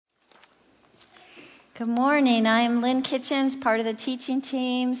Good morning. I am Lynn Kitchens, part of the teaching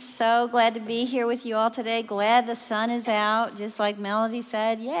team. So glad to be here with you all today. Glad the sun is out, just like Melody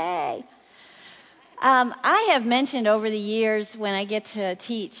said. Yay! I have mentioned over the years when I get to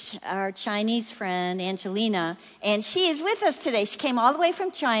teach our Chinese friend, Angelina, and she is with us today. She came all the way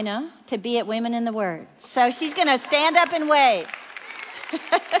from China to be at Women in the Word. So she's going to stand up and wave.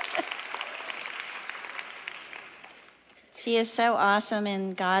 She is so awesome,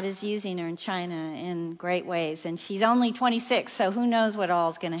 and God is using her in China in great ways. And she's only 26, so who knows what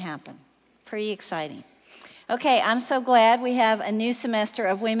all is going to happen. Pretty exciting. Okay, I'm so glad we have a new semester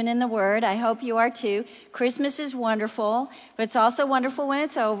of Women in the Word. I hope you are too. Christmas is wonderful, but it's also wonderful when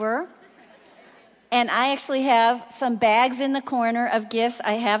it's over. And I actually have some bags in the corner of gifts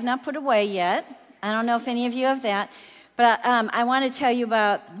I have not put away yet. I don't know if any of you have that. But I want to tell you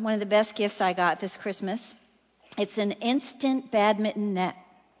about one of the best gifts I got this Christmas. It's an instant badminton net.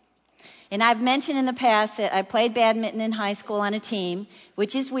 And I've mentioned in the past that I played badminton in high school on a team,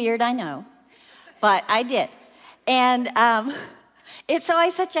 which is weird, I know. But I did. And it's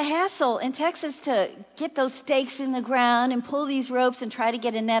always such a hassle in Texas to get those stakes in the ground and pull these ropes and try to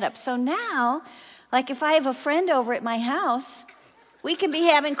get a net up. So now, like if I have a friend over at my house, we can be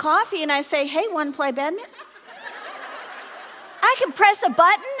having coffee and I say, hey, want to play badminton? I can press a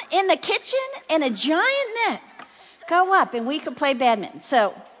button in the kitchen and a giant net go up and we can play badminton.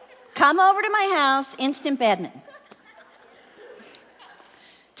 So come over to my house, instant badminton.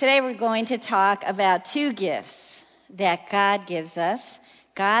 Today we're going to talk about two gifts that God gives us.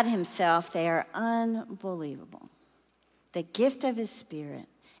 God himself, they are unbelievable. The gift of his Spirit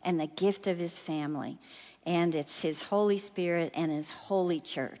and the gift of his family. And it's his Holy Spirit and his holy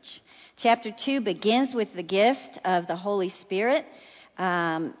church. Chapter 2 begins with the gift of the Holy Spirit.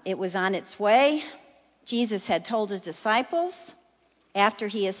 It was on its way. Jesus had told his disciples after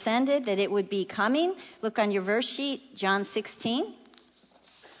he ascended that it would be coming. Look on your verse sheet, John 16.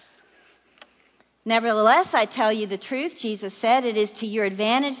 Nevertheless, I tell you the truth, Jesus said, it is to your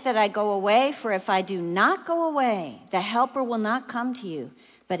advantage that I go away, for if I do not go away, the Helper will not come to you.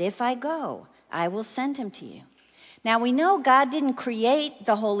 But if I go, I will send him to you. Now we know God didn't create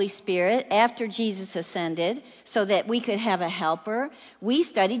the Holy Spirit after Jesus ascended so that we could have a helper. We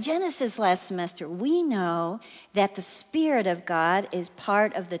studied Genesis last semester. We know that the Spirit of God is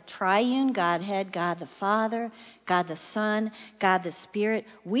part of the triune Godhead, God the Father, God the Son, God the Spirit.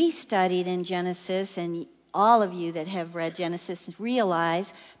 We studied in Genesis, and all of you that have read Genesis realize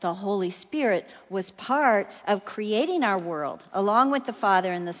the Holy Spirit was part of creating our world, along with the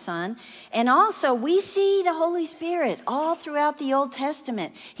Father and the Son. And also, we see the Holy Spirit all throughout the Old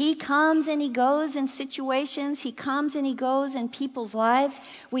Testament. He comes and he goes in situations. He comes and he goes in people's lives.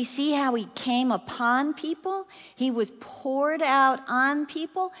 We see how he came upon people. He was poured out on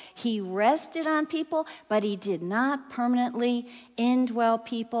people. He rested on people, but he did not permanently indwell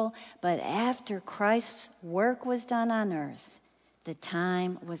people. But after Christ's work was done on earth, the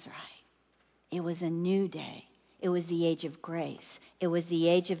time was right. It was a new day. It was the age of grace. It was the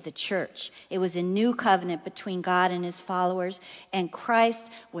age of the church. It was a new covenant between God and his followers. And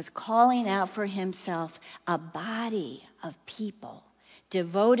Christ was calling out for himself a body of people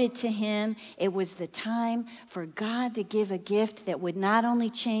devoted to him. It was the time for God to give a gift that would not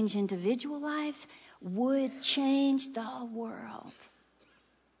only change individual lives, would change the world.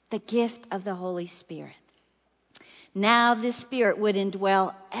 The gift of the Holy Spirit. Now this Spirit would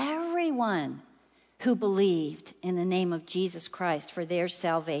indwell everyone who believed in the name of Jesus Christ for their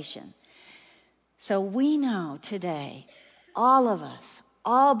salvation. So we know today, all of us,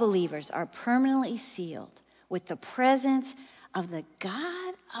 all believers are permanently sealed with the presence of the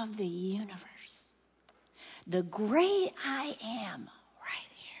God of the universe. The great I am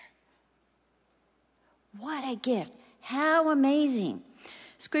right here. What a gift. How amazing.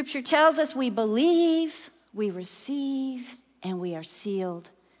 Scripture tells us we believe, we receive, and we are sealed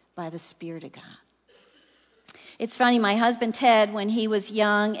by the Spirit of God. It's funny, my husband Ted, when he was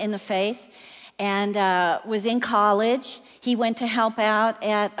young in the faith and was in college, he went to help out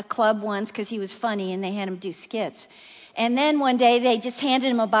at a club once because he was funny and they had him do skits. And then one day they just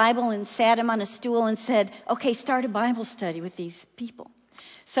handed him a Bible and sat him on a stool and said, okay, start a Bible study with these people.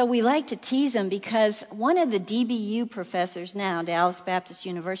 So we like to tease him because one of the DBU professors now, Dallas Baptist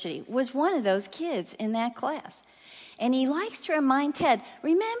University, was one of those kids in that class. And he likes to remind Ted,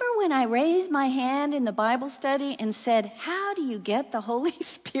 remember when I raised my hand in the Bible study and said, how do you get the Holy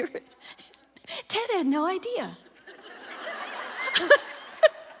Spirit? Ted had no idea.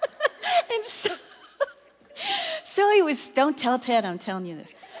 And so he was, don't tell Ted I'm telling you this.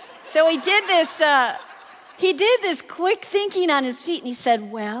 So he did this quick thinking on his feet, and he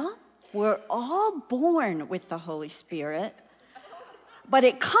said, well, We're all born with the Holy Spirit, but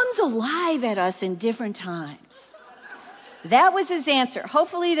it comes alive at us in different times. That was his answer.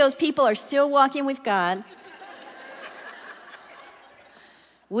 Hopefully those people are still walking with God.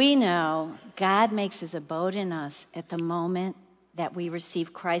 We know God makes his abode in us at the moment that we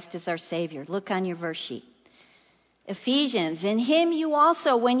receive Christ as our Savior. Look on your verse sheet. Ephesians, in him you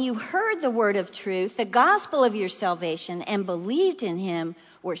also, when you heard the word of truth, the gospel of your salvation, and believed in him,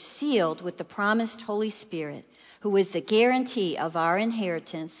 were sealed with the promised Holy Spirit, who is the guarantee of our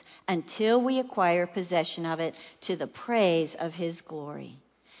inheritance until we acquire possession of it to the praise of his glory.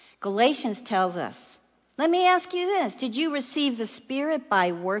 Galatians tells us, let me ask you this, did you receive the Spirit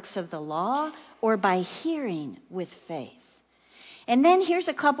by works of the law or by hearing with faith? And then here's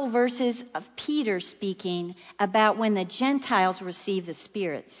a couple verses of Peter speaking about when the Gentiles receive the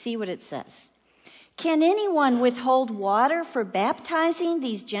Spirit. See what it says. Can anyone withhold water for baptizing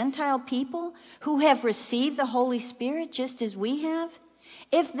these Gentile people who have received the Holy Spirit just as we have?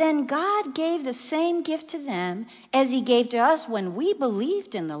 If then God gave the same gift to them as he gave to us when we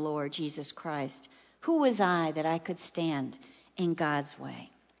believed in the Lord Jesus Christ, who was I that I could stand in God's way?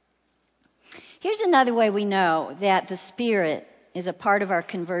 Here's another way we know that the Spirit is a part of our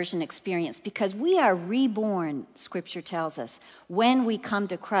conversion experience, because we are reborn, Scripture tells us, when we come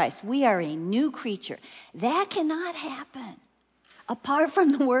to Christ. We are a new creature. That cannot happen apart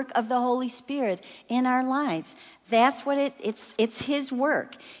from the work of the Holy Spirit in our lives. That's what it's his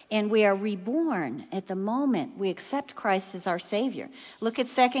work. And we are reborn at the moment we accept Christ as our Savior. Look at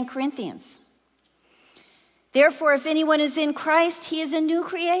 2 Corinthians. Therefore, if anyone is in Christ, he is a new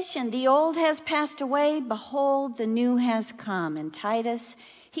creation. The old has passed away. Behold, the new has come. In Titus,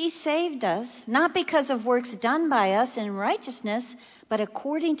 he saved us, not because of works done by us in righteousness, but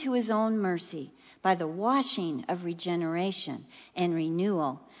according to his own mercy, by the washing of regeneration and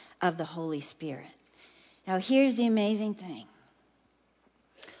renewal of the Holy Spirit. Now, here's the amazing thing.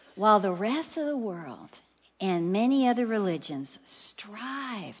 While the rest of the world and many other religions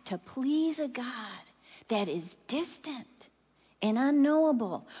strive to please a God that is distant and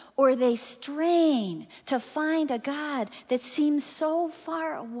unknowable, or they strain to find a God that seems so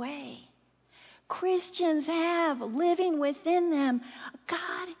far away, Christians have living within them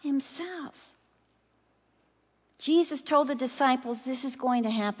God himself. Jesus told the disciples, this is going to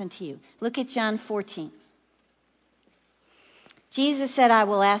happen to you. Look at John 14. Jesus said, I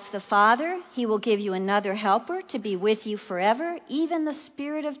will ask the Father, he will give you another helper to be with you forever, even the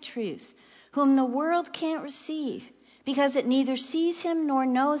Spirit of truth, whom the world can't receive, because it neither sees him nor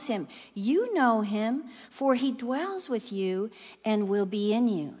knows him. You know him, for he dwells with you and will be in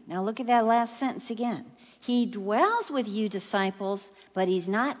you. Now look at that last sentence again. He dwells with you, disciples, but he's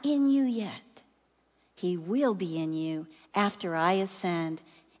not in you yet. He will be in you after I ascend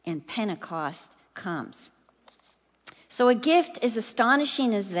and Pentecost comes. So a gift as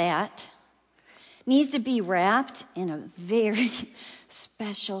astonishing as that needs to be wrapped in a very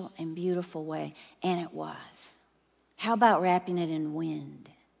special and beautiful way. And it was. How about wrapping it in wind?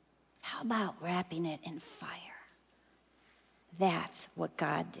 How about wrapping it in fire? That's what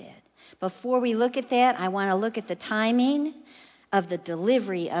God did. Before we look at that, I want to look at the timing of the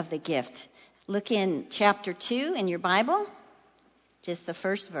delivery of the gift. Look in chapter 2 in your Bible, just the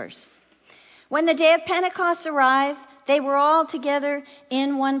first verse. When the day of Pentecost arrived, they were all together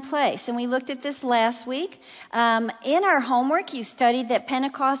in one place. And we looked at this last week. In our homework, you studied that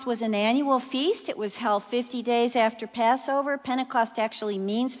Pentecost was an annual feast. It was held 50 days after Passover. Pentecost actually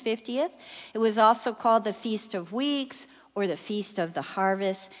means 50th. It was also called the Feast of Weeks or the Feast of the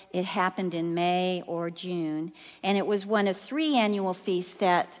Harvest. It happened in May or June. And it was one of 3 annual feasts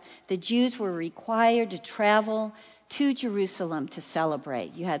that the Jews were required to travel to Jerusalem to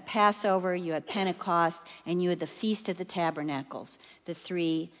celebrate. You had Passover, you had Pentecost, and you had the Feast of the Tabernacles, the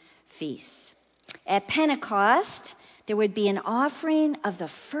 3 feasts. At Pentecost, there would be an offering of the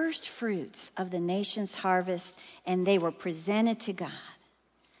first fruits of the nation's harvest, and they were presented to God.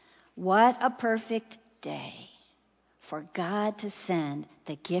 What a perfect day for God to send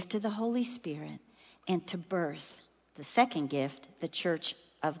the gift of the Holy Spirit and to birth the second gift, the Church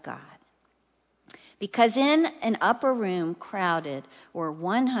of God. Because in an upper room crowded were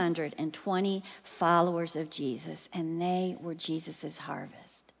 120 followers of Jesus, and they were Jesus'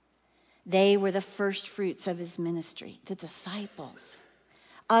 harvest. They were the first fruits of his ministry, the disciples,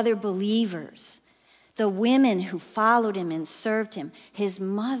 other believers, the women who followed him and served him, his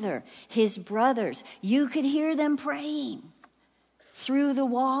mother, his brothers. You could hear them praying. through the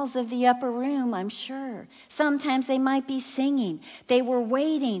walls of the upper room, I'm sure. Sometimes they might be singing. They were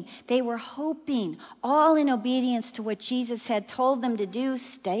waiting. They were hoping, all in obedience to what Jesus had told them to do.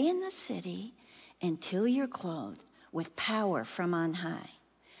 Stay in the city until you're clothed with power from on high.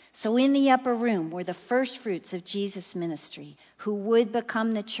 So in the upper room were the first fruits of Jesus' ministry, who would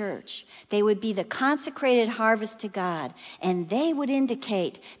become the church. They would be the consecrated harvest to God, and they would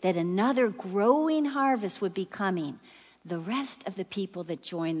indicate that another growing harvest would be coming. The rest of the people that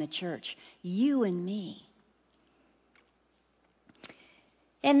join the church, you and me.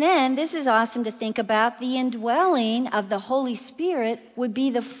 And then, this is awesome to think about, the indwelling of the Holy Spirit would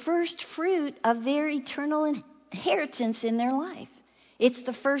be the first fruit of their eternal inheritance in their life. It's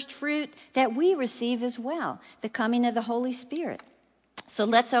the first fruit that we receive as well, the coming of the Holy Spirit. So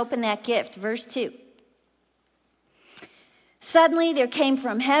let's open that gift. Verse 2. Suddenly there came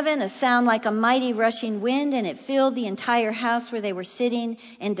from heaven a sound like a mighty rushing wind, and it filled the entire house where they were sitting,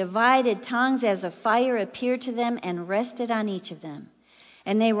 and divided tongues as of fire appeared to them and rested on each of them.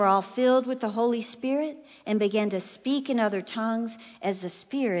 And they were all filled with the Holy Spirit and began to speak in other tongues as the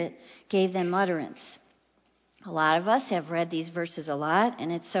Spirit gave them utterance. A lot of us have read these verses a lot,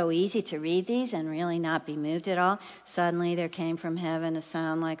 and it's so easy to read these and really not be moved at all. Suddenly there came from heaven a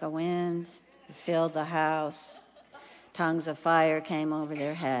sound like a wind. It filled the house. Tongues of fire came over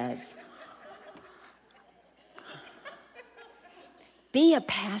their heads. Be a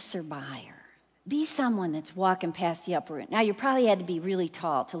passerby. Be someone that's walking past the upper room. Now, you probably had to be really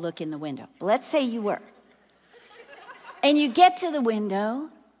tall to look in the window. But let's say you were. And you get to the window,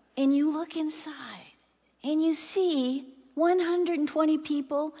 and you look inside, and you see 120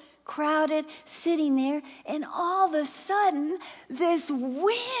 people crowded, sitting there, and all of a sudden, this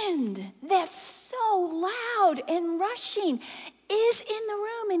wind that's so loud and rushing is in the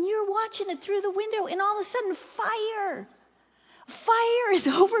room, and you're watching it through the window, and all of a sudden, fire is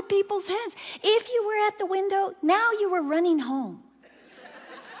over people's heads. If you were at the window, now you were running home.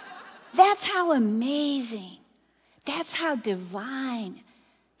 That's how amazing, that's how divine,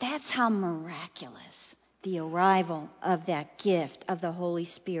 that's how miraculous the arrival of that gift of the Holy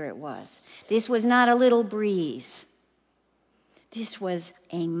Spirit was. This was not a little breeze. This was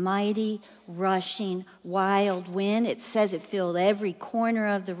a mighty, rushing, wild wind. It says it filled every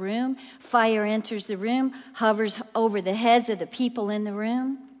corner of the room. Fire enters the room, hovers over the heads of the people in the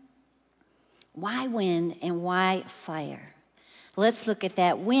room. Why wind and why fire? Let's look at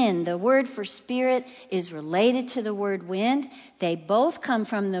that wind. The word for spirit is related to the word wind. They both come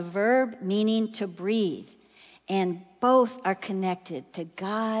from the verb meaning to breathe. And both are connected to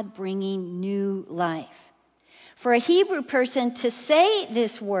God bringing new life. For a Hebrew person to say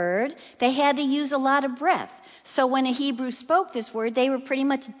this word, they had to use a lot of breath. So when a Hebrew spoke this word, they were pretty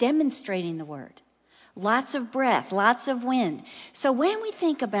much demonstrating the word. Lots of breath, lots of wind. So when we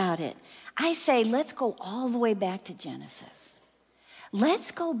think about it, I say let's go all the way back to Genesis.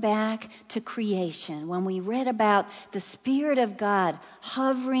 Let's go back to creation when we read about the Spirit of God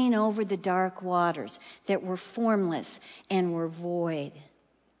hovering over the dark waters that were formless and were void.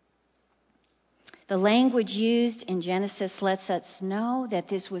 The language used in Genesis lets us know that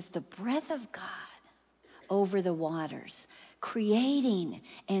this was the breath of God over the waters, creating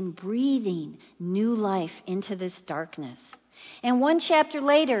and breathing new life into this darkness. And one chapter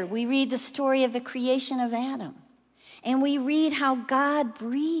later, we read the story of the creation of Adam. And we read how God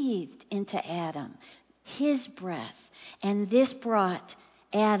breathed into Adam his breath. And this brought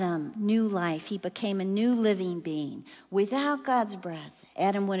Adam new life. He became a new living being. Without God's breath,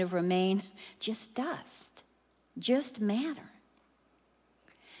 Adam would have remained just dust, just matter.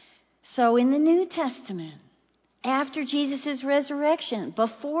 So in the New Testament, after Jesus' resurrection,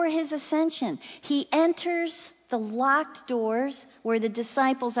 before his ascension, he enters the locked doors where the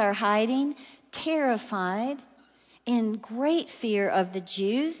disciples are hiding, terrified, in great fear of the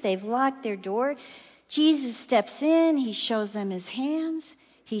Jews. They've locked their door. Jesus steps in. He shows them his hands.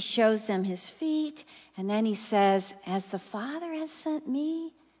 He shows them his feet. And then he says, as the Father has sent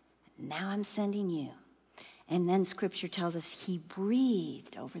me, now I'm sending you. And then Scripture tells us he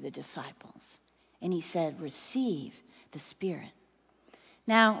breathed over the disciples. And he said, receive the Spirit.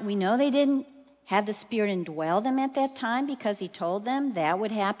 Now, we know they didn't have the Spirit indwell them at that time because he told them that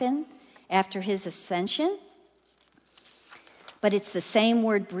would happen after his ascension. But it's the same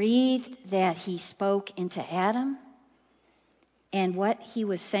word breathed that he spoke into Adam. And what he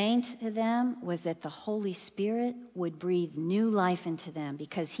was saying to them was that the Holy Spirit would breathe new life into them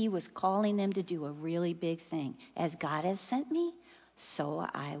because he was calling them to do a really big thing. As God has sent me, so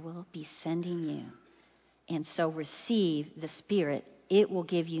I will be sending you. And so receive the Spirit. It will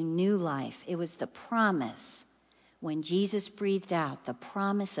give you new life. It was the promise when Jesus breathed out the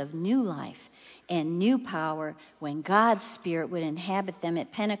promise of new life and new power when God's Spirit would inhabit them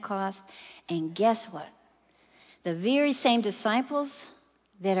at Pentecost. And guess what? The very same disciples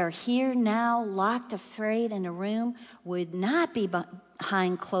that are here now, locked, afraid in a room, would not be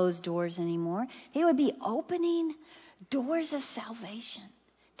behind closed doors anymore. They would be opening doors of salvation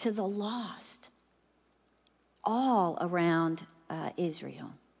to the lost all around Israel.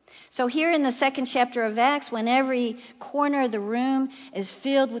 So here in the second chapter of Acts, when every corner of the room is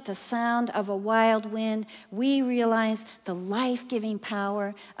filled with the sound of a wild wind, we realize the life-giving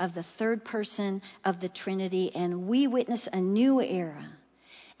power of the third person of the Trinity, and we witness a new era.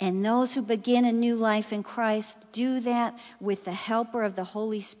 And those who begin a new life in Christ do that with the helper of the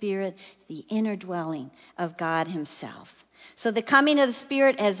Holy Spirit, the inner dwelling of God Himself. So the coming of the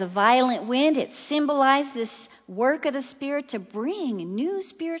Spirit as a violent wind, it symbolized this work of the Spirit to bring new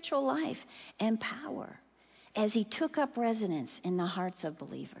spiritual life and power as He took up residence in the hearts of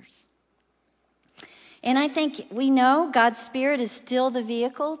believers. And I think we know God's Spirit is still the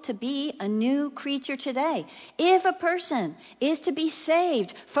vehicle to be a new creature today. If a person is to be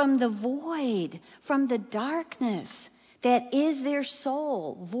saved from the void, from the darkness that is their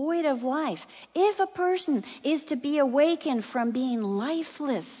soul, void of life, if a person is to be awakened from being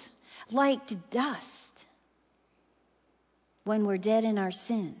lifeless like dust when we're dead in our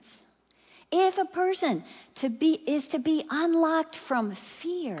sins, if a person is to be unlocked from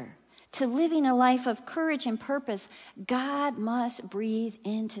fear to living a life of courage and purpose, God must breathe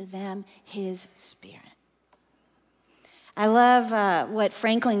into them His Spirit. I love what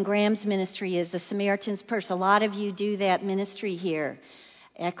Franklin Graham's ministry is, the Samaritan's Purse. A lot of you do that ministry here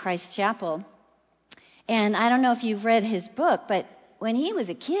at Christ Chapel. And I don't know if you've read his book, but when he was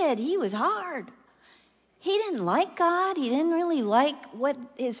a kid, he was hard. He didn't like God. He didn't really like what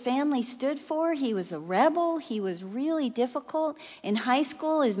his family stood for. He was a rebel. He was really difficult. In high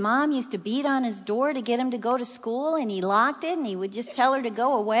school, his mom used to beat on his door to get him to go to school, and he locked it, and he would just tell her to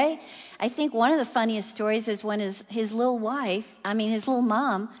go away. I think one of the funniest stories is when his little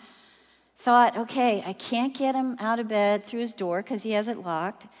mom thought, okay, I can't get him out of bed through his door because he has it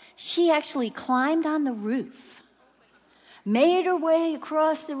locked. She actually climbed on the roof, made her way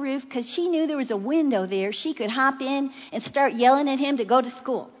across the roof because she knew there was a window there. She could hop in and start yelling at him to go to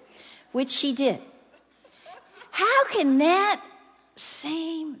school, which she did. How can that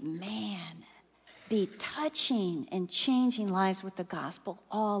same man be touching and changing lives with the gospel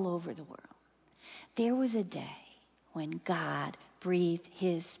all over the world? There was a day when God breathed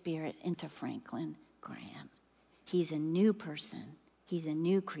His Spirit into Franklin Graham. He's a new person. He's a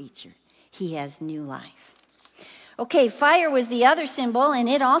new creature. He has new life. Okay, fire was the other symbol, and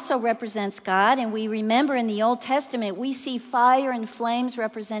it also represents God. And we remember in the Old Testament, we see fire and flames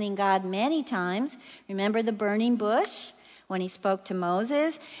representing God many times. Remember the burning bush? When He spoke to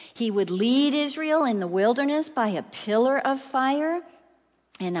Moses, He would lead Israel in the wilderness by a pillar of fire.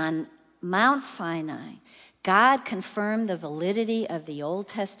 And on Mount Sinai, God confirmed the validity of the Old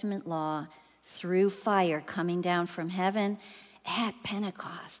Testament law through fire coming down from heaven. At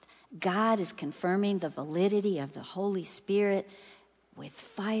Pentecost, God is confirming the validity of the Holy Spirit with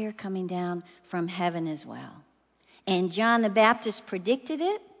fire coming down from heaven as well. And John the Baptist predicted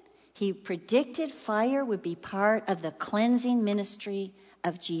it. He predicted fire would be part of the cleansing ministry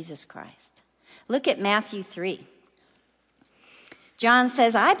of Jesus Christ. Look at Matthew 3. John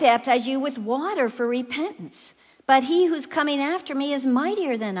says, I baptize you with water for repentance, but He who's coming after me is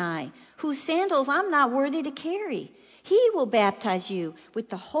mightier than I, whose sandals I'm not worthy to carry. He will baptize you with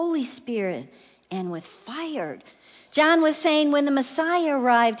the Holy Spirit and with fire. John was saying when the Messiah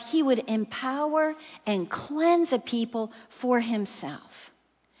arrived, He would empower and cleanse a people for Himself.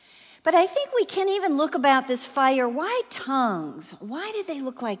 But I think we can even look about this fire. Why tongues? Why did they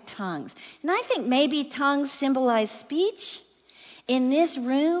look like tongues? And I think maybe tongues symbolize speech. In this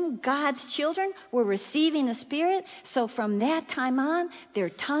room, God's children were receiving the Spirit. So from that time on, their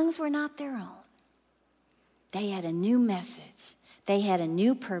tongues were not their own. They had a new message. They had a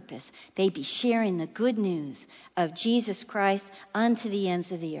new purpose. They'd be sharing the good news of Jesus Christ unto the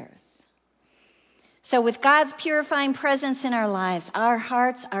ends of the earth. So with God's purifying presence in our lives, our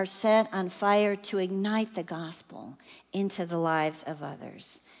hearts are set on fire to ignite the gospel into the lives of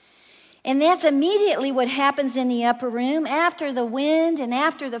others. And that's immediately what happens in the upper room. After the wind and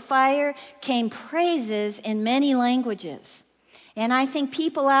after the fire came praises in many languages. And I think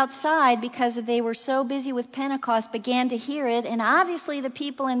people outside, because they were so busy with Pentecost, began to hear it. And obviously the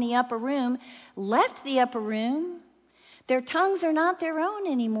people in the upper room left the upper room. Their tongues are not their own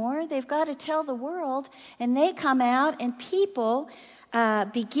anymore. They've got to tell the world. And they come out and people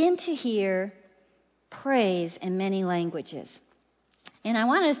begin to hear praise in many languages. And I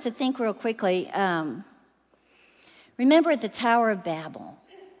want us to think real quickly. Remember at the Tower of Babel,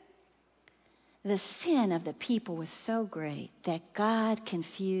 the sin of the people was so great that God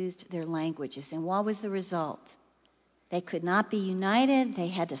confused their languages. And what was the result? They could not be united. They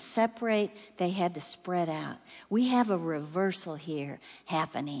had to separate. They had to spread out. We have a reversal here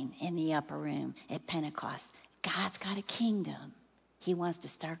happening in the upper room at Pentecost. God's got a kingdom. He wants to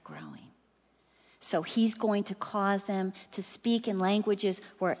start growing. So he's going to cause them to speak in languages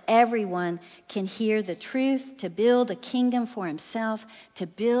where everyone can hear the truth, to build a kingdom for himself, to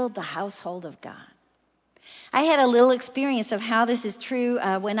build the household of God. I had a little experience of how this is true.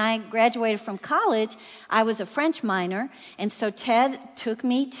 When I graduated from college, I was a French minor, and so Ted took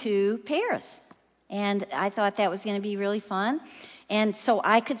me to Paris. And I thought that was going to be really fun. And so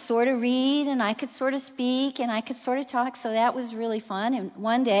I could sort of read, and I could sort of speak, and I could sort of talk, so that was really fun. And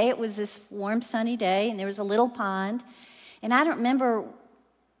one day, it was this warm, sunny day, and there was a little pond. And I don't remember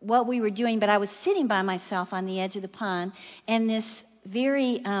what we were doing, but I was sitting by myself on the edge of the pond, and this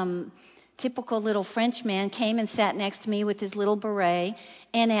very typical little Frenchman came and sat next to me with his little beret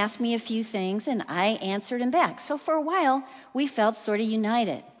and asked me a few things, and I answered him back. So for a while, we felt sort of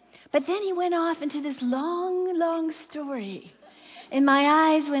united. But then he went off into this long, long story. And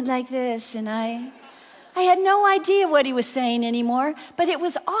my eyes went like this, and I had no idea what he was saying anymore, but it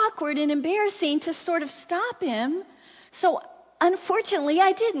was awkward and embarrassing to sort of stop him. So unfortunately,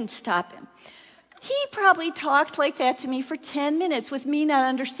 I didn't stop him. He probably talked like that to me for 10 minutes with me not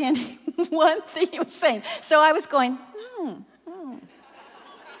understanding one thing he was saying. So I was going,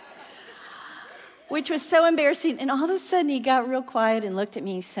 which was so embarrassing. And all of a sudden, he got real quiet and looked at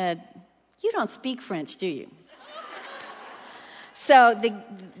me and said, "You don't speak French, do you?" So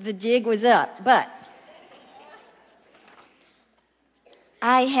the jig was up, but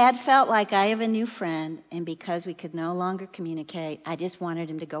I had felt like I have a new friend, and because we could no longer communicate, I just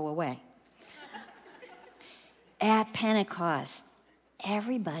wanted him to go away. At Pentecost,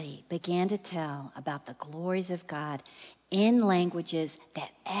 everybody began to tell about the glories of God in languages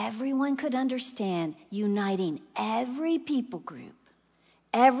that everyone could understand, uniting every people group.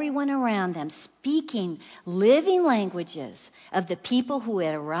 Everyone around them speaking living languages of the people who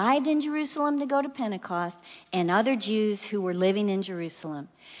had arrived in Jerusalem to go to Pentecost and other Jews who were living in Jerusalem.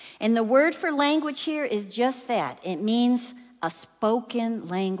 And the word for language here is just that. It means a spoken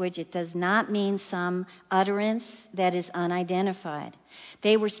language. It does not mean some utterance that is unidentified.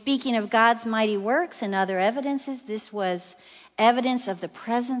 They were speaking of God's mighty works and other evidences. This was evidence of the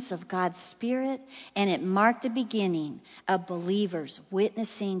presence of God's Spirit, and it marked the beginning of believers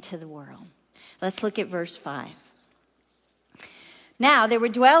witnessing to the world. Let's look at verse 5. Now there were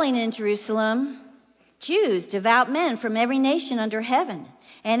dwelling in Jerusalem Jews, devout men from every nation under heaven.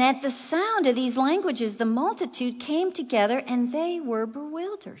 And at the sound of these languages, the multitude came together, and they were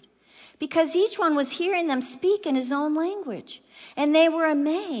bewildered, because each one was hearing them speak in his own language. And they were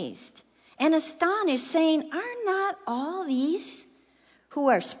amazed and astonished, saying, "Are not all these who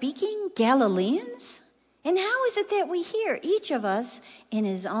are speaking Galileans? And how is it that we hear, each of us, in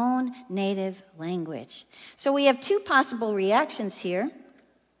his own native language?" So we have two possible reactions here.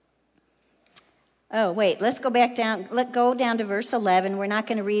 Oh, wait, let's go back down. Let's go down to verse 11. We're not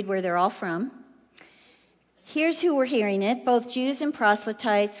going to read where they're all from. Here's who were hearing it, both Jews and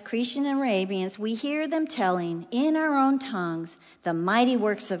proselytes, Cretian and Arabians. We hear them telling in our own tongues the mighty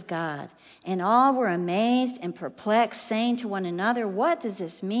works of God. And all were amazed and perplexed, saying to one another, "What does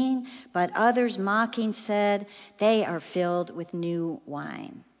this mean?" But others mocking said, "They are filled with new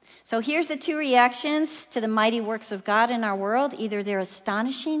wine." So here's the two reactions to the mighty works of God in our world. Either they're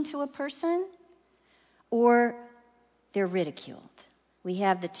astonishing to a person, or they're ridiculed. We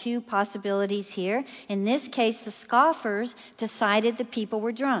have the two possibilities here. In this case, the scoffers decided the people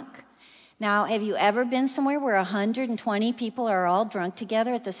were drunk. Now, have you ever been somewhere where 120 people are all drunk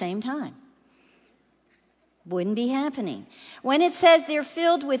together at the same time? Wouldn't be happening. When it says they're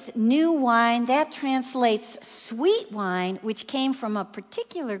filled with new wine, that translates sweet wine, which came from a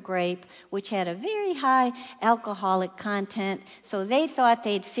particular grape, which had a very high alcoholic content. So they thought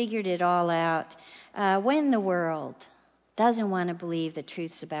they'd figured it all out. When the world doesn't want to believe the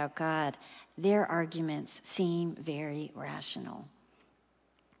truths about God, their arguments seem very rational.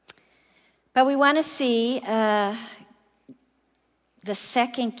 But we want to see the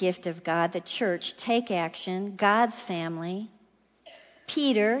second gift of God, the church, take action, God's family.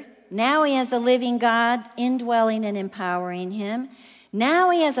 Peter, now he has the living God indwelling and empowering him. Now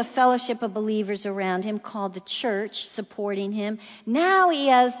he has a fellowship of believers around him called the church, supporting him. Now he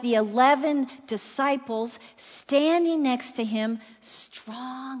has the 11 disciples standing next to him,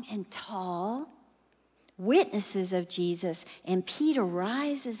 strong and tall. witnesses of Jesus. And Peter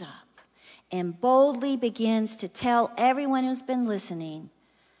rises up and boldly begins to tell everyone who's been listening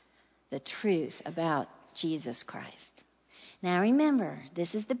the truth about Jesus Christ. Now remember,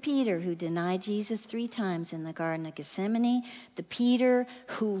 this is the Peter who denied Jesus 3 times in the Garden of Gethsemane, the Peter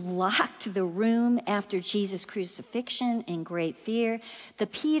who locked the room after Jesus' crucifixion in great fear, the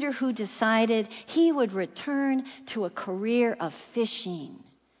Peter who decided he would return to a career of fishing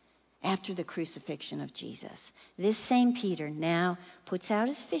after the crucifixion of Jesus. This same Peter now puts out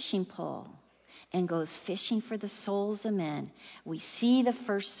his fishing pole and goes fishing for the souls of men. We see the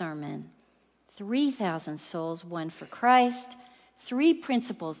first sermon. 3,000 souls won for Christ. 3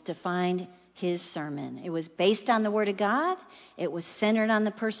 principles defined his sermon. It was based on the Word of God, it was centered on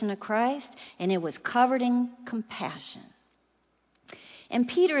the person of Christ, and it was covered in compassion. And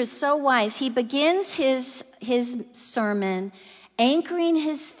Peter is so wise. He begins his sermon anchoring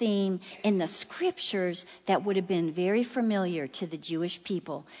his theme in the scriptures that would have been very familiar to the Jewish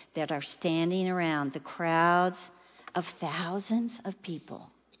people that are standing around, the crowds of thousands of people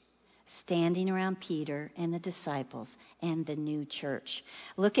standing around Peter and the disciples and the new church.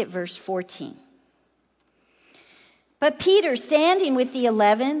 Look at verse 14. But Peter, standing with the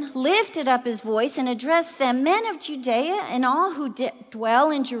 11, lifted up his voice and addressed them, Men of Judea and all who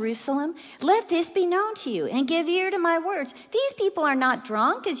dwell in Jerusalem, let this be known to you, and give ear to my words. These people are not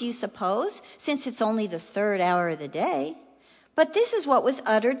drunk, as you suppose, since it's only the 3rd hour of the day. But this is what was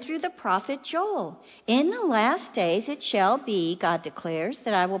uttered through the prophet Joel. In the last days it shall be, God declares,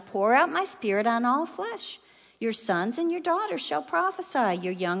 that I will pour out my Spirit on all flesh. Your sons and your daughters shall prophesy.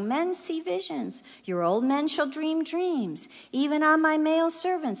 Your young men see visions. Your old men shall dream dreams. Even on my male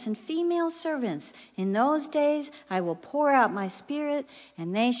servants and female servants. In those days I will pour out my Spirit,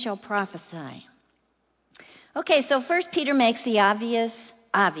 and they shall prophesy. Okay, so first Peter makes the obvious.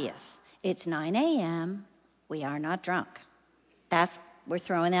 It's 9 a.m. We are not drunk. We're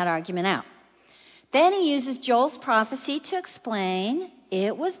throwing that argument out. Then he uses Joel's prophecy to explain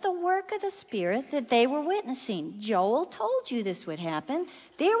it was the work of the Spirit that they were witnessing. Joel told you this would happen.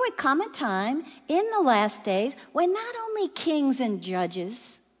 There would come a time in the last days when not only kings and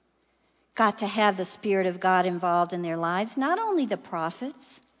judges got to have the Spirit of God involved in their lives, not only the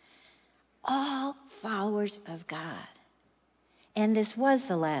prophets, all followers of God. And this was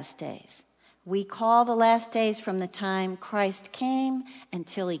the last days. We call the last days from the time Christ came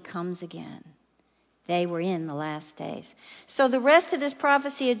until he comes again. They were in the last days. So the rest of this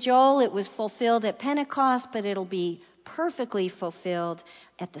prophecy of Joel, it was fulfilled at Pentecost, but it'll be perfectly fulfilled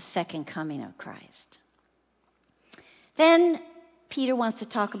at the second coming of Christ. Then Peter wants to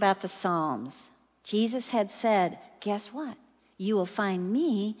talk about the Psalms. Jesus had said, guess what? You will find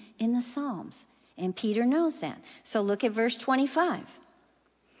me in the Psalms. And Peter knows that. So look at verse 25.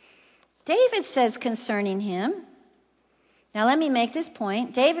 David says concerning him, now let me make this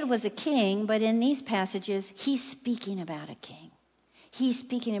point. David was a king, but in these passages, he's speaking about a king. He's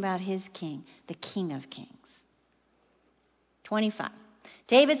speaking about his king, the King of Kings. 25.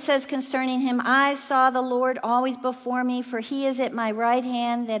 David says concerning him, I saw the Lord always before me, for he is at my right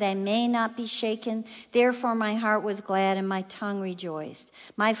hand, that I may not be shaken. Therefore my heart was glad and my tongue rejoiced.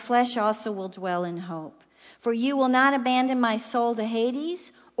 My flesh also will dwell in hope. For you will not abandon my soul to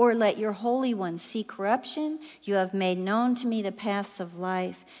Hades, or let your Holy One see corruption. You have made known to me the paths of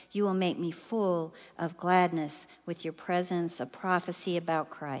life. You will make me full of gladness with your presence, a prophecy about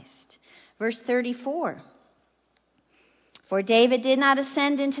Christ. Verse 34. For David did not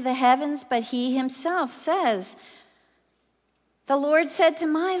ascend into the heavens, but he himself says, the Lord said to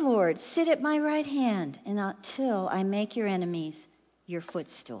my Lord, sit at my right hand until I make your enemies your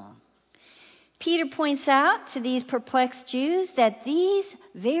footstool. Peter points out to these perplexed Jews that these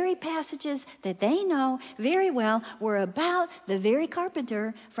very passages that they know very well were about the very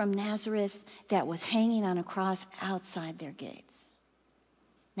carpenter from Nazareth that was hanging on a cross outside their gates.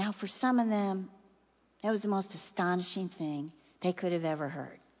 Now, for some of them, that was the most astonishing thing they could have ever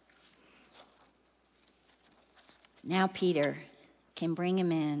heard. Now Peter can bring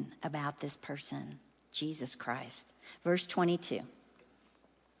him in about this person, Jesus Christ. Verse 22.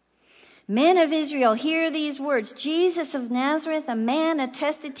 Men of Israel, hear these words. Jesus of Nazareth, a man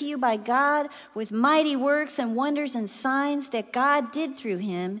attested to you by God with mighty works and wonders and signs that God did through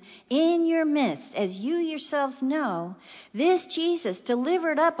him in your midst, as you yourselves know. This Jesus,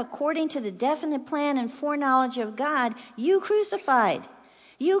 delivered up according to the definite plan and foreknowledge of God, you crucified.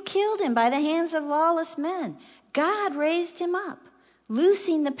 You killed him by the hands of lawless men. God raised him up,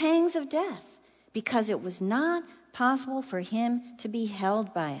 loosing the pangs of death, because it was not possible for him to be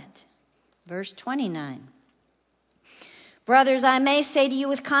held by it. Verse 29. Brothers, I may say to you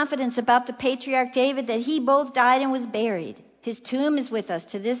with confidence about the patriarch David that he both died and was buried. His tomb is with us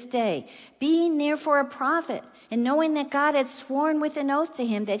to this day. Being therefore a prophet, and knowing that God had sworn with an oath to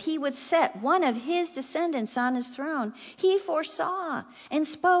him that he would set one of his descendants on his throne, he foresaw and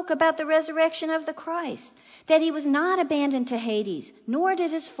spoke about the resurrection of the Christ, that he was not abandoned to Hades, nor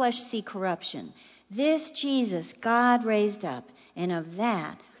did his flesh see corruption. This Jesus God raised up, and of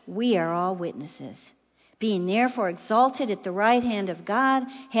that we are all witnesses. Being therefore exalted at the right hand of God,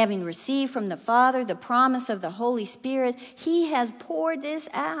 having received from the Father the promise of the Holy Spirit, he has poured this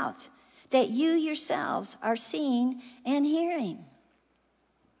out, that you yourselves are seeing and hearing.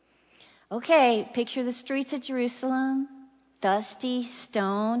 Okay, picture the streets of Jerusalem, dusty,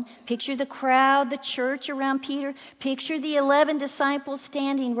 stone. Picture the crowd, the church around Peter. Picture the 11 disciples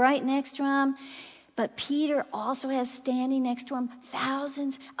standing right next to him. But Peter also has standing next to him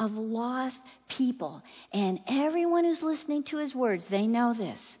thousands of lost people. And everyone who's listening to his words, they know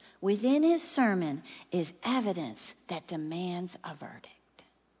this. Within his sermon is evidence that demands a verdict.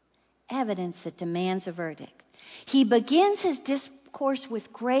 Evidence that demands a verdict. He begins his discourse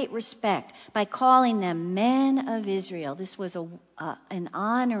with great respect by calling them men of Israel. This was an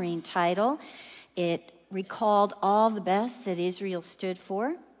honoring title. It recalled all the best that Israel stood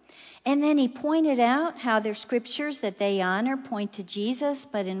for. And then he pointed out how their scriptures that they honor point to Jesus,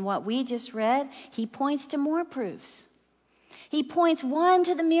 but in what we just read, he points to more proofs. He points, one,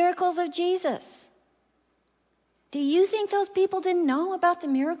 to the miracles of Jesus. Do you think those people didn't know about the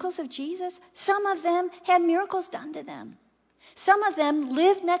miracles of Jesus? Some of them had miracles done to them. Some of them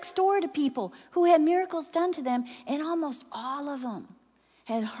lived next door to people who had miracles done to them, and almost all of them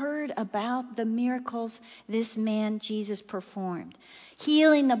had heard about the miracles this man Jesus performed.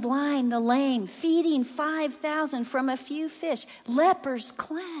 Healing the blind, the lame, feeding 5,000 from a few fish, lepers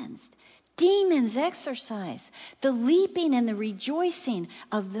cleansed, demons exorcised, the leaping and the rejoicing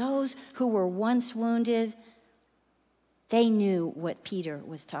of those who were once wounded. They knew what Peter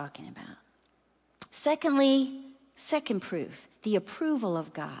was talking about. Secondly, second proof, the approval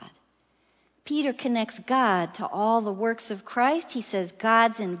of God. Peter connects God to all the works of Christ. He says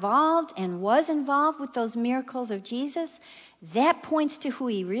God's involved and was involved with those miracles of Jesus. That points to who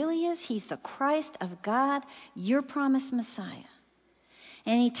he really is. He's the Christ of God, your promised Messiah.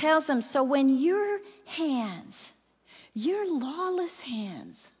 And he tells them, so when your hands, your lawless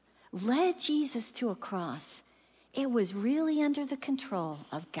hands, led Jesus to a cross, it was really under the control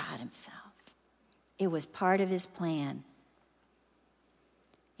of God himself. It was part of his plan.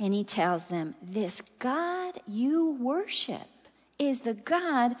 And he tells them, this God you worship is the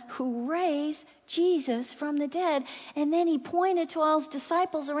God who raised Jesus from the dead. And then he pointed to all his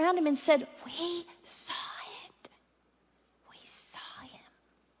disciples around him and said, we saw it. We saw him.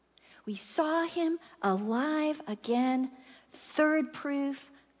 We saw him alive again. Third proof,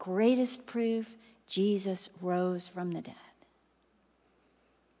 greatest proof, Jesus rose from the dead.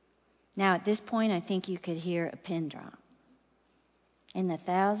 Now at this point, I think you could hear a pin drop. And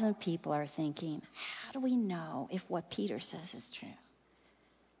 1,000 people are thinking, how do we know if what Peter says is true?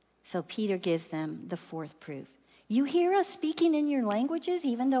 So Peter gives them the fourth proof. You hear us speaking in your languages,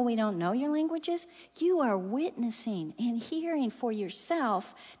 even though we don't know your languages? You are witnessing and hearing for yourself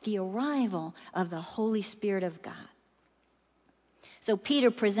the arrival of the Holy Spirit of God. So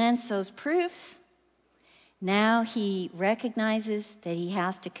Peter presents those proofs. Now he recognizes that he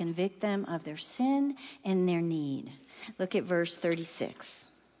has to convict them of their sin and their need. Look at verse 36.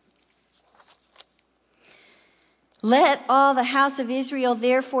 Let all the house of Israel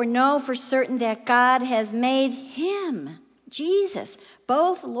therefore know for certain that God has made him, Jesus,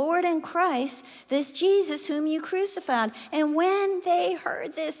 both Lord and Christ, this Jesus whom you crucified. And when they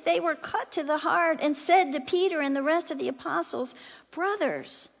heard this, they were cut to the heart and said to Peter and the rest of the apostles,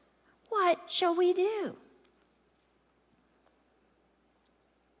 brothers, what shall we do?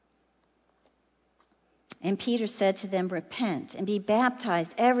 And Peter said to them, repent and be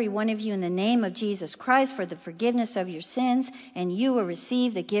baptized, every one of you, in the name of Jesus Christ for the forgiveness of your sins, and you will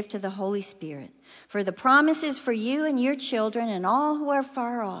receive the gift of the Holy Spirit. For the promise is for you and your children and all who are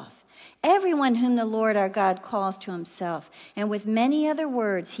far off, everyone whom the Lord our God calls to himself. And with many other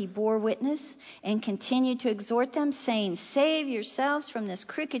words he bore witness and continued to exhort them, saying, save yourselves from this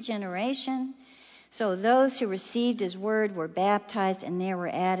crooked generation. So those who received his word were baptized, and there were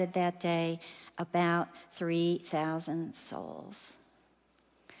added that day about 3,000 souls.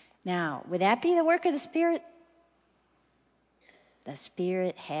 Now, would that be the work of the Spirit? The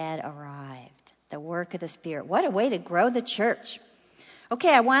Spirit had arrived. The work of the Spirit. What a way to grow the church. Okay,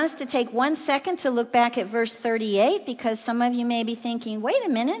 I want us to take 1 second to look back at verse 38, because some of you may be thinking, wait a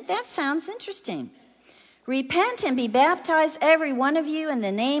minute, that sounds interesting. Repent and be baptized, every one of you, in the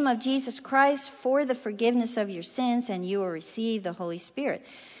name of Jesus Christ for the forgiveness of your sins, and you will receive the Holy Spirit.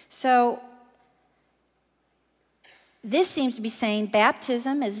 So, this seems to be saying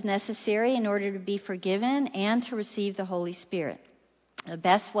baptism is necessary in order to be forgiven and to receive the Holy Spirit. The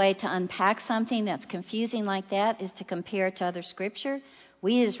best way to unpack something that's confusing like that is to compare it to other scripture.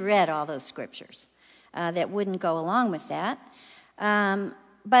 We just read all those scriptures that wouldn't go along with that.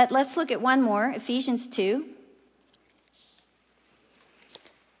 But let's look at one more, Ephesians 2.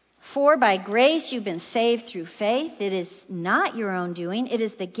 For by grace you've been saved through faith. It is not your own doing. It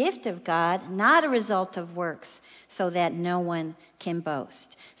is the gift of God, not a result of works, so that no one can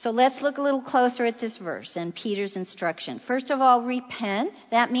boast. So let's look a little closer at this verse and Peter's instruction. First of all, repent.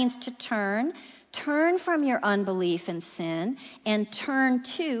 That means to turn. Turn from your unbelief and sin and turn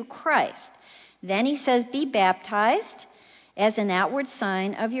to Christ. Then he says, be baptized as an outward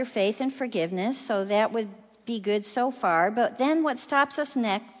sign of your faith and forgiveness. So that would be good so far. But then what stops us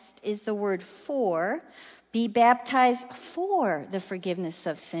next is the word for. Be baptized for the forgiveness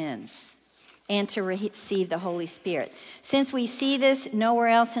of sins and to receive the Holy Spirit. Since we see this nowhere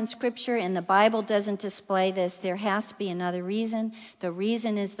else in Scripture and the Bible doesn't display this, there has to be another reason. The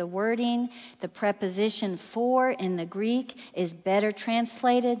reason is the wording. The preposition for in the Greek is better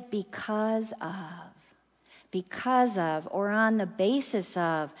translated because of, or on the basis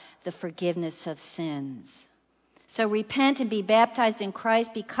of the forgiveness of sins. So repent and be baptized in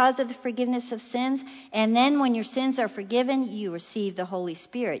Christ because of the forgiveness of sins. And then when your sins are forgiven, you receive the Holy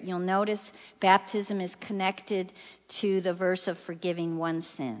Spirit. You'll notice baptism is connected to the verse of forgiving one's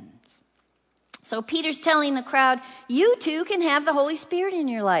sins. So Peter's telling the crowd, you too can have the Holy Spirit in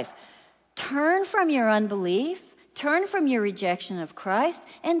your life. Turn from your unbelief. Turn from your rejection of Christ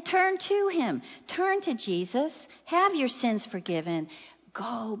and turn to Him. Turn to Jesus. Have your sins forgiven.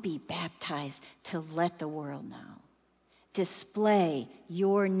 Go be baptized to let the world know. Display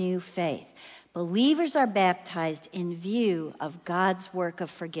your new faith. Believers are baptized in view of God's work of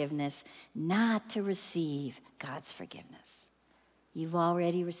forgiveness, not to receive God's forgiveness. You've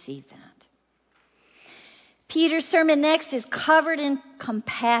already received that. Peter's sermon next is covered in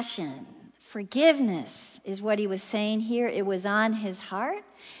compassion. Forgiveness is what he was saying here. It was on his heart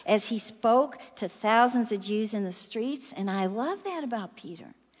as he spoke to thousands of Jews in the streets. And I love that about Peter.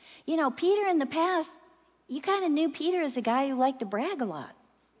 You know, Peter in the past, you kind of knew Peter as a guy who liked to brag a lot.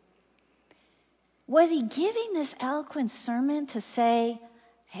 Was he giving this eloquent sermon to say,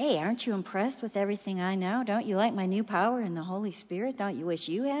 hey, aren't you impressed with everything I know? Don't you like my new power in the Holy Spirit? Don't you wish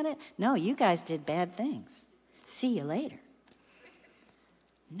you had it? No, you guys did bad things. See you later.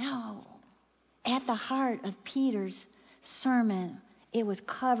 No. At the heart of Peter's sermon, it was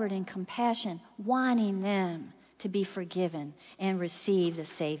covered in compassion, wanting them to be forgiven and receive the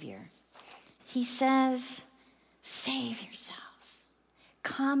Savior. He says, save yourselves.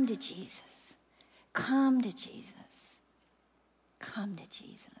 Come to Jesus. Come to Jesus. Come to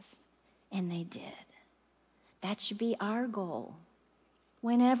Jesus. And they did. That should be our goal.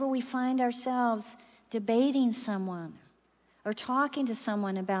 Whenever we find ourselves debating someone or talking to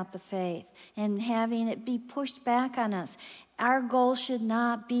someone about the faith and having it be pushed back on us, our goal should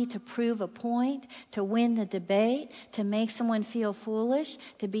not be to prove a point, to win the debate, to make someone feel foolish,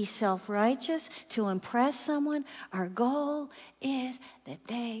 to be self-righteous, to impress someone. Our goal is that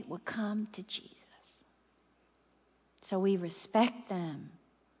they will come to Jesus. So we respect them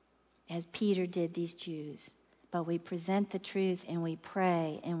as Peter did these Jews, but we present the truth and we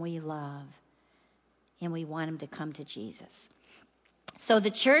pray and we love. And we want them to come to Jesus. So the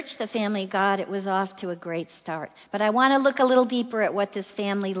church, the family of God, it was off to a great start. But I want to look a little deeper at what this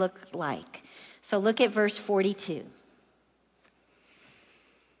family looked like. So look at verse 42.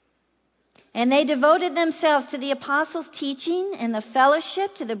 And they devoted themselves to the apostles' teaching and the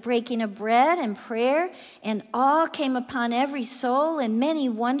fellowship, to the breaking of bread and prayer, and awe came upon every soul, and many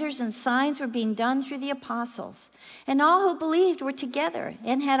wonders and signs were being done through the apostles. And all who believed were together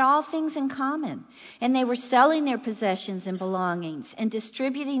and had all things in common. And they were selling their possessions and belongings and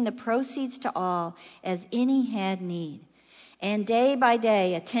distributing the proceeds to all as any had need. And day by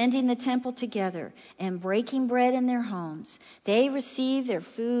day, attending the temple together and breaking bread in their homes, they received their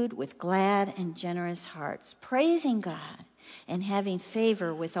food with glad and generous hearts, praising God and having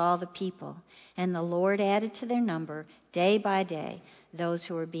favor with all the people. And the Lord added to their number, day by day, those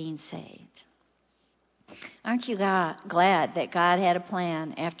who were being saved. Aren't you glad that God had a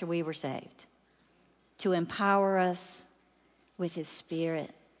plan after we were saved? To empower us with His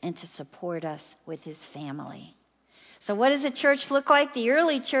Spirit and to support us with His family. So what does the church look like? The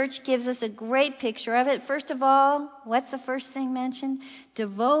early church gives us a great picture of it. First of all, what's the first thing mentioned?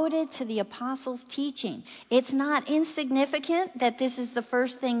 Devoted to the apostles' teaching. It's not insignificant that this is the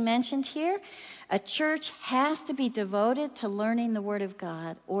first thing mentioned here. A church has to be devoted to learning the Word of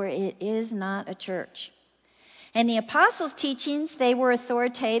God, or it is not a church. And the apostles' teachings, they were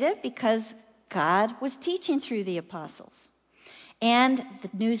authoritative because God was teaching through the apostles. And the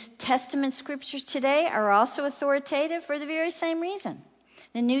New Testament scriptures today are also authoritative for the very same reason.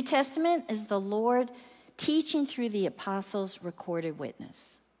 The New Testament is the Lord teaching through the apostles' recorded witness.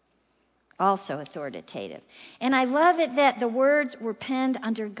 Also authoritative. And I love it that the words were penned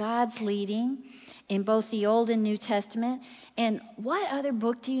under God's leading in both the Old and New Testament. And what other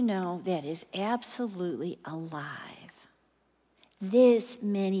book do you know that is absolutely alive this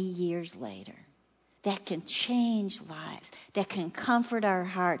many years later? That can change lives, that can comfort our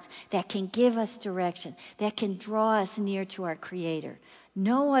hearts, that can give us direction, that can draw us near to our Creator.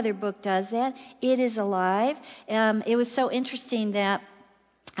 No other book does that. It is alive. It was so interesting that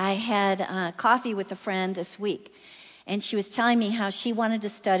I had coffee with a friend this week, and she was telling me how she wanted to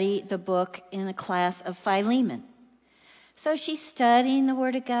study the book in a class of Philemon. So she's studying the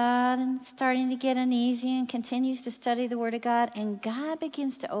Word of God and starting to get uneasy and continues to study the Word of God. And God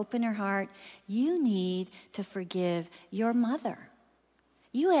begins to open her heart. You need to forgive your mother.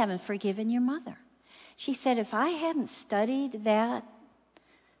 You haven't forgiven your mother. She said, if I hadn't studied that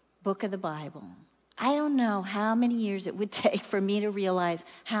book of the Bible, I don't know how many years it would take for me to realize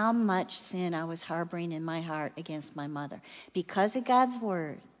how much sin I was harboring in my heart against my mother. Because of God's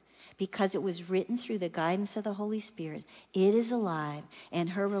Word, because it was written through the guidance of the Holy Spirit, it is alive, and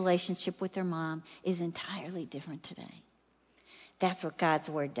her relationship with her mom is entirely different today. That's what God's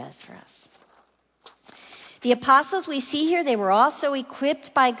Word does for us. The apostles we see here, they were also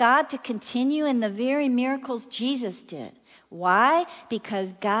equipped by God to continue in the very miracles Jesus did. Why? Because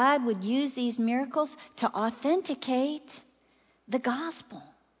God would use these miracles to authenticate the gospel,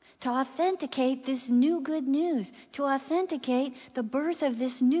 to authenticate this new good news, to authenticate the birth of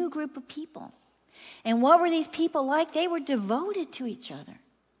this new group of people. And what were these people like? They were devoted to each other.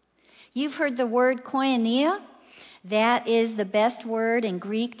 You've heard the word koinonia. That is the best word in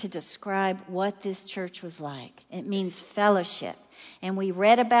Greek to describe what this church was like. It means fellowship. And we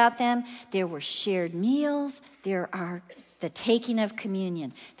read about them. There were shared meals. There are the taking of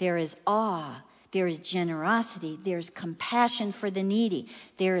communion. There is awe. There is generosity. There is compassion for the needy.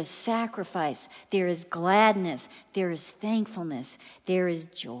 There is sacrifice. There is gladness. There is thankfulness. There is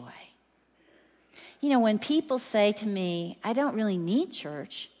joy. You know, when people say to me, I don't really need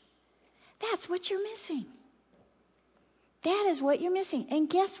church, that's what you're missing. That is what you're missing. And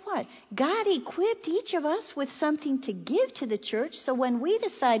guess what? God equipped each of us with something to give to the church, so when we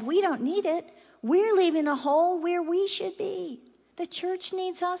decide we don't need it, we're leaving a hole where we should be. The church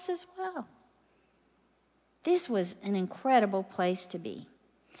needs us as well. This was an incredible place to be.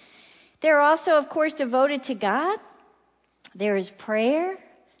 They're also, of course, devoted to God. There is prayer.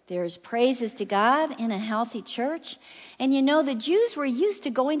 There is praises to God in a healthy church. And you know, the Jews were used to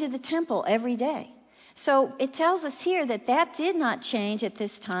going to the temple every day. So it tells us here that that did not change at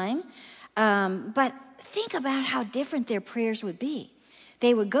this time. But think about how different their prayers would be.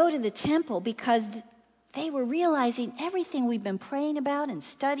 They would go to the temple because they were realizing everything we've been praying about and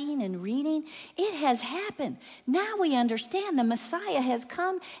studying and reading, it has happened. Now we understand the Messiah has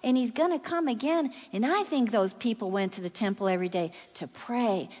come and he's going to come again. And I think those people went to the temple every day to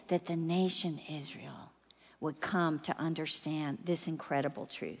pray that the nation Israel would come to understand this incredible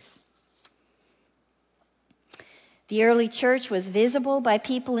truth. The early church was visible by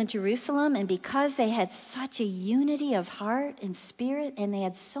people in Jerusalem, and because they had such a unity of heart and spirit, and they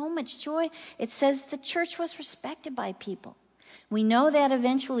had so much joy, it says the church was respected by people. We know that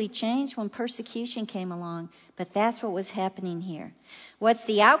eventually changed when persecution came along, but that's what was happening here. What's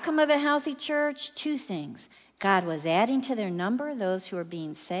the outcome of a healthy church? Two things. God was adding to their number those who are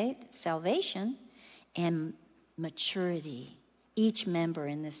being saved, salvation, and maturity. Each member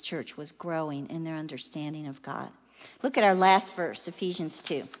in this church was growing in their understanding of God. Look at our last verse, Ephesians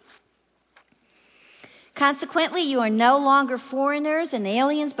 2. Consequently, you are no longer foreigners and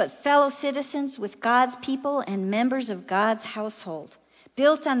aliens, but fellow citizens with God's people and members of God's household,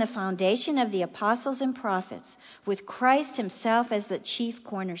 built on the foundation of the apostles and prophets, with Christ himself as the chief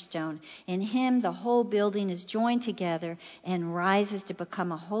cornerstone. In him, the whole building is joined together and rises to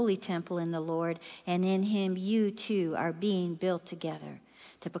become a holy temple in the Lord, and in him you too are being built together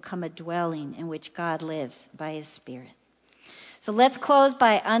to become a dwelling in which God lives by his Spirit. So let's close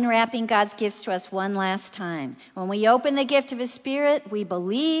by unwrapping God's gifts to us one last time. When we open the gift of His Spirit, we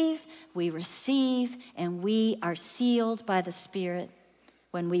believe, we receive, and we are sealed by the Spirit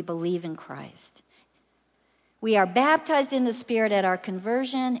when we believe in Christ. We are baptized in the Spirit at our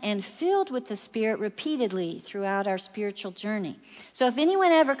conversion and filled with the Spirit repeatedly throughout our spiritual journey. So if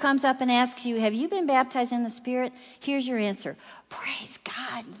anyone ever comes up and asks you, have you been baptized in the Spirit? Here's your answer. Praise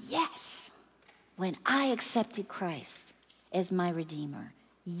God, yes. When I accepted Christ as my Redeemer,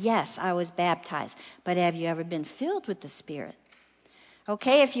 yes, I was baptized. But have you ever been filled with the Spirit?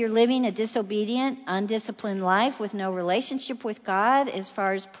 Okay, if you're living a disobedient, undisciplined life with no relationship with God as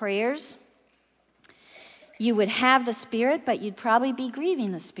far as prayers, you would have the Spirit, but you'd probably be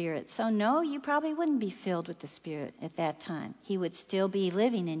grieving the Spirit. So no, you probably wouldn't be filled with the Spirit at that time. He would still be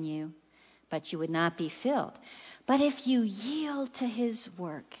living in you, but you would not be filled. But if you yield to His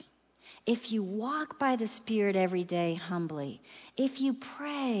work, if you walk by the Spirit every day humbly, if you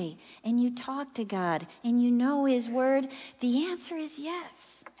pray and you talk to God and you know His Word, the answer is yes.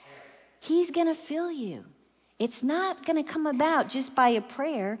 He's going to fill you. It's not going to come about just by a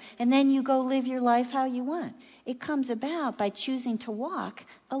prayer and then you go live your life how you want. It comes about by choosing to walk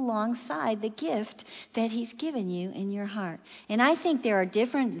alongside the gift that He's given you in your heart. And I think there are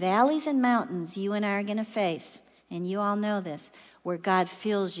different valleys and mountains you and I are going to face, and you all know this, where God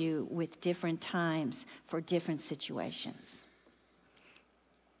fills you with different times for different situations.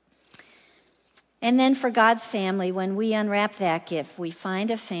 And then for God's family, when we unwrap that gift, we find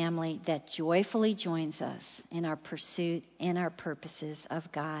a family that joyfully joins us in our pursuit and our purposes of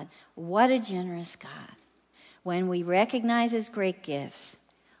God. What a generous God. When we recognize His great gifts,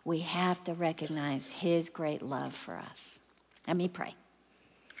 we have to recognize His great love for us. Let me pray.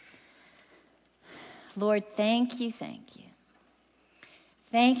 Lord, thank you, thank you.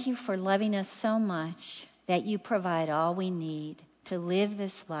 Thank you for loving us so much that you provide all we need to live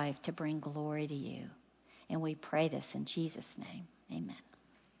this life to bring glory to you. And we pray this in Jesus' name. Amen.